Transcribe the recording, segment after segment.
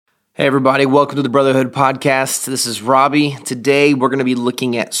Hey everybody, welcome to the Brotherhood Podcast. This is Robbie. Today we're going to be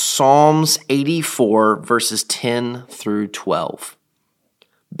looking at Psalms 84 verses 10 through 12.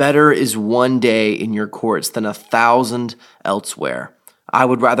 Better is one day in your courts than 1,000 elsewhere. I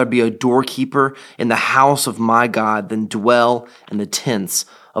would rather be a doorkeeper in the house of my God than dwell in the tents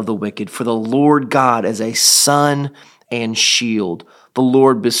of the wicked. For the Lord God is a sun and shield. The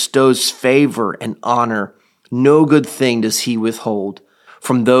Lord bestows favor and honor. No good thing does he withhold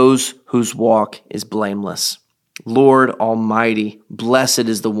from those whose walk is blameless. Lord Almighty, blessed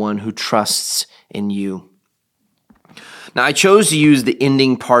is the one who trusts in you. Now, I chose to use the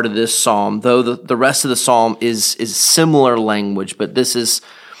ending part of this psalm, though the rest of the psalm is similar language, but this is,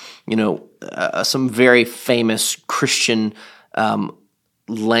 some very famous Christian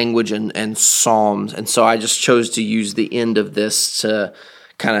language and psalms, and so I just chose to use the end of this to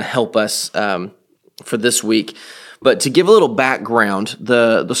kind of help us for this week. But to give a little background,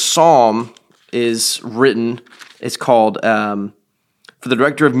 the psalm is written, it's called, for the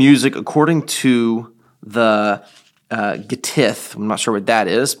director of music, according to the Gittith, I'm not sure what that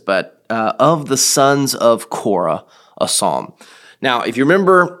is, but of the sons of Korah, a psalm. Now, if you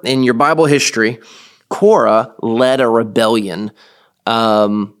remember in your Bible history, Korah led a rebellion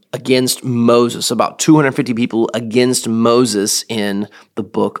against Moses, about 250 people against Moses in the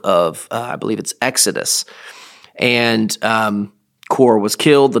book of, I believe it's Exodus. And Korah was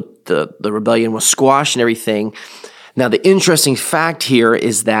killed, the rebellion was squashed and everything. Now, the interesting fact here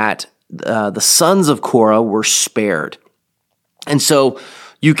is that the sons of Korah were spared. And so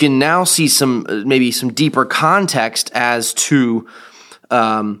you can now see maybe some deeper context as to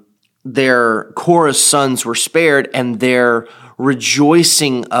Korah's sons were spared, and their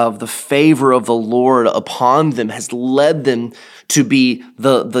rejoicing of the favor of the Lord upon them has led them to be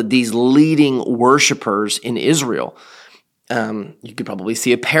these leading worshipers in Israel. You could probably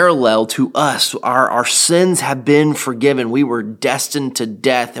see a parallel to us. Our sins have been forgiven. We were destined to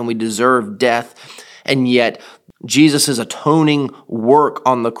death and we deserve death. And yet Jesus' atoning work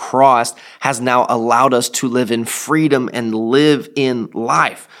on the cross has now allowed us to live in freedom and live in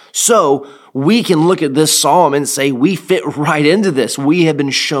life. So we can look at this psalm and say we fit right into this. We have been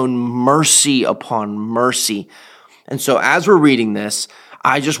shown mercy upon mercy. And so as we're reading this,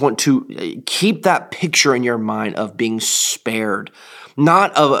 I just want to keep that picture in your mind of being spared,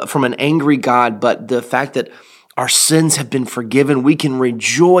 not from an angry God, but the fact that our sins have been forgiven. We can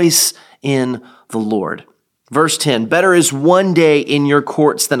rejoice in the Lord. Verse 10, better is one day in your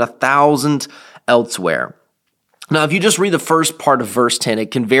courts than 1,000 elsewhere. Now, if you just read the first part of verse 10,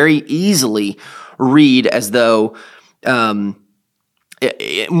 it can very easily read as though more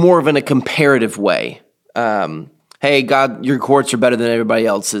of in a comparative way. Hey, God, your courts are better than everybody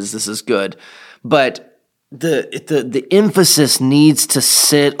else's. This is good. But the emphasis needs to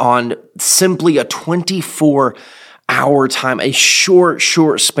sit on simply a 24-hour time. A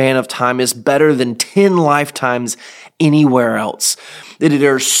short span of time is better than 10 lifetimes anywhere else.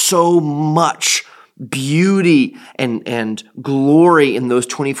 There's so much beauty and glory in those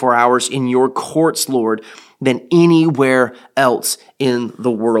 24 hours in your courts, Lord, than anywhere else in the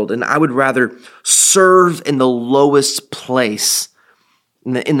world. And I would rather serve in the lowest place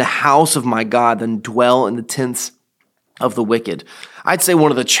in the house of my God than dwell in the tents of the wicked. I'd say one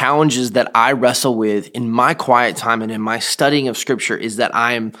of the challenges that I wrestle with in my quiet time and in my studying of Scripture is that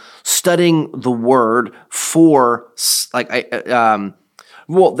I am studying the Word for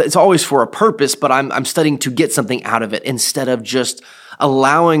it's always for a purpose, but I'm studying to get something out of it instead of just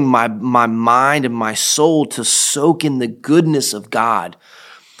allowing my mind and my soul to soak in the goodness of God.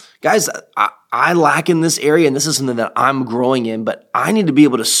 Guys, I lack in this area, and this is something that I'm growing in, but I need to be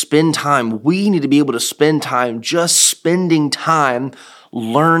able to spend time. We need to be able to spend time just spending time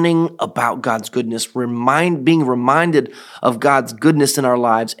learning about God's goodness, being reminded of God's goodness in our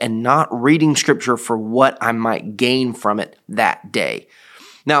lives, and not reading Scripture for what I might gain from it that day.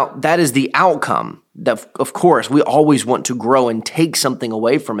 Now, that is the outcome. That, of course, we always want to grow and take something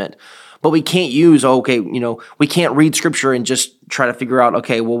away from it. But we can't we can't read Scripture and just try to figure out,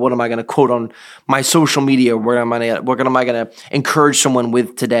 okay, well, what am I going to quote on my social media? What am I going to encourage someone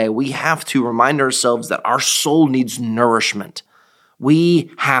with today? We have to remind ourselves that our soul needs nourishment.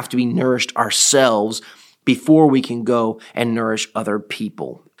 We have to be nourished ourselves before we can go and nourish other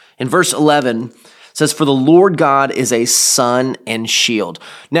people. In verse 11, it says, for the Lord God is a sun and shield.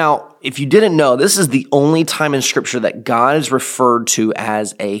 Now, if you didn't know, this is the only time in Scripture that God is referred to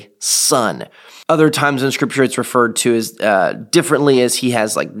as a sun. Other times in Scripture, it's referred to as differently, as he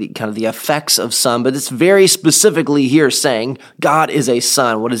has like the effects of sun, but it's very specifically here saying God is a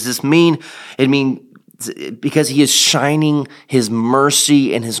sun. What does this mean? It means because he is shining his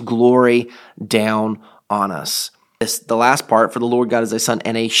mercy and his glory down on us. The last part, for the Lord God is thy sun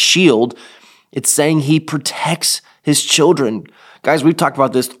and a shield, it's saying he protects his children. Guys, we've talked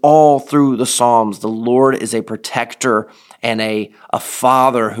about this all through the Psalms. The Lord is a protector and a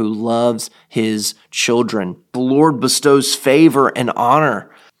father who loves his children. The Lord bestows favor and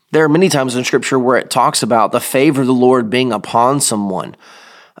honor. There are many times in Scripture where it talks about the favor of the Lord being upon someone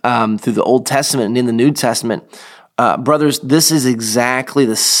through the Old Testament and in the New Testament. Brothers, this is exactly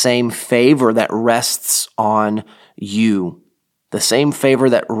the same favor that rests on you. The same favor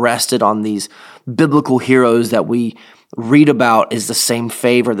that rested on these biblical heroes that we read about is the same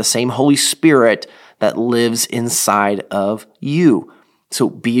favor, the same Holy Spirit that lives inside of you. So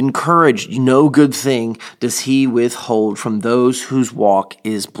be encouraged. No good thing does he withhold from those whose walk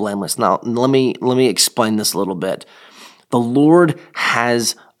is blameless. Now, let me explain this a little bit. The Lord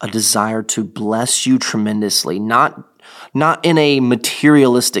has a desire to bless you tremendously, not in a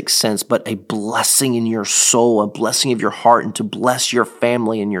materialistic sense, but a blessing in your soul, a blessing of your heart, and to bless your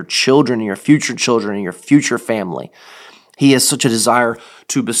family and your children and your future family. He has such a desire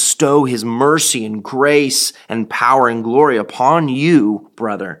to bestow his mercy and grace and power and glory upon you,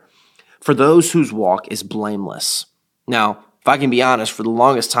 brother, for those whose walk is blameless. Now, if I can be honest, for the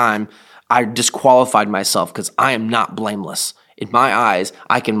longest time, I disqualified myself because I am not blameless. In my eyes,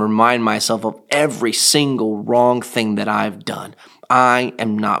 I can remind myself of every single wrong thing that I've done. I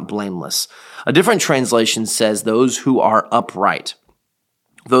am not blameless. A different translation says those who are upright,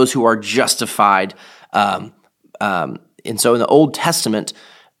 those who are justified. And so in the Old Testament,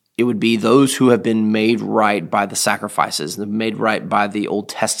 it would be those who have been made right by the sacrifices, made right by the Old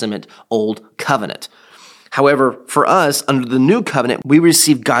Testament, Old Covenant. However, for us, under the New Covenant, we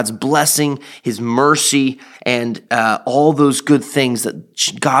receive God's blessing, his mercy, and all those good things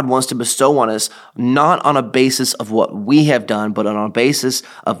that God wants to bestow on us, not on a basis of what we have done, but on a basis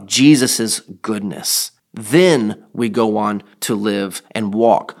of Jesus' goodness. Then we go on to live and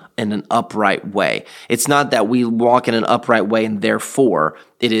walk in an upright way. It's not that we walk in an upright way and therefore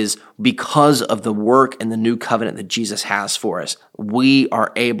it is because of the work and the new covenant that Jesus has for us. We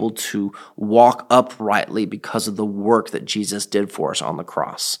are able to walk uprightly because of the work that Jesus did for us on the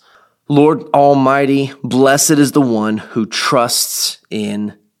cross. Lord Almighty, blessed is the one who trusts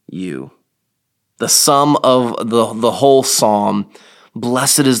in you. The sum of the whole psalm,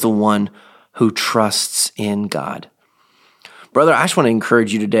 blessed is the one who trusts in God. Brother, I just want to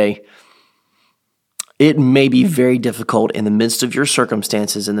encourage you today. It may be very difficult in the midst of your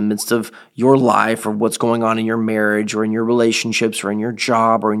circumstances, in the midst of your life or what's going on in your marriage or in your relationships or in your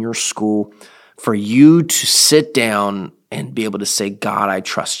job or in your school, for you to sit down and be able to say, God, I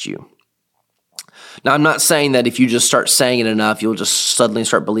trust you. Now, I'm not saying that if you just start saying it enough, you'll just suddenly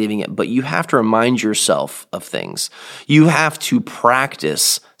start believing it, but you have to remind yourself of things. You have to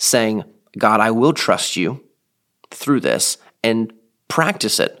practice saying, God, I will trust you through this, and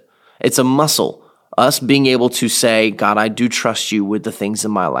practice it. It's a muscle. Us being able to say, God, I do trust you with the things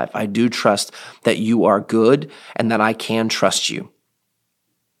in my life. I do trust that you are good and that I can trust you.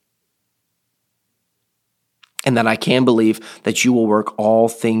 And that I can believe that you will work all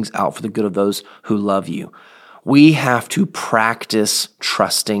things out for the good of those who love you. We have to practice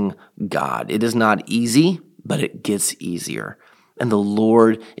trusting God. It is not easy, but it gets easier. And the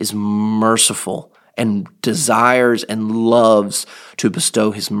Lord is merciful and desires and loves to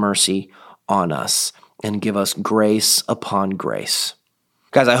bestow his mercy on us and give us grace upon grace.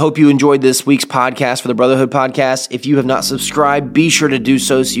 Guys, I hope you enjoyed this week's podcast for the Brotherhood Podcast. If you have not subscribed, be sure to do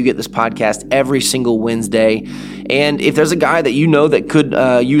so you get this podcast every single Wednesday. And if there's a guy that you know that could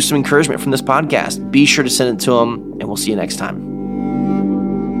use some encouragement from this podcast, be sure to send it to him, and we'll see you next time.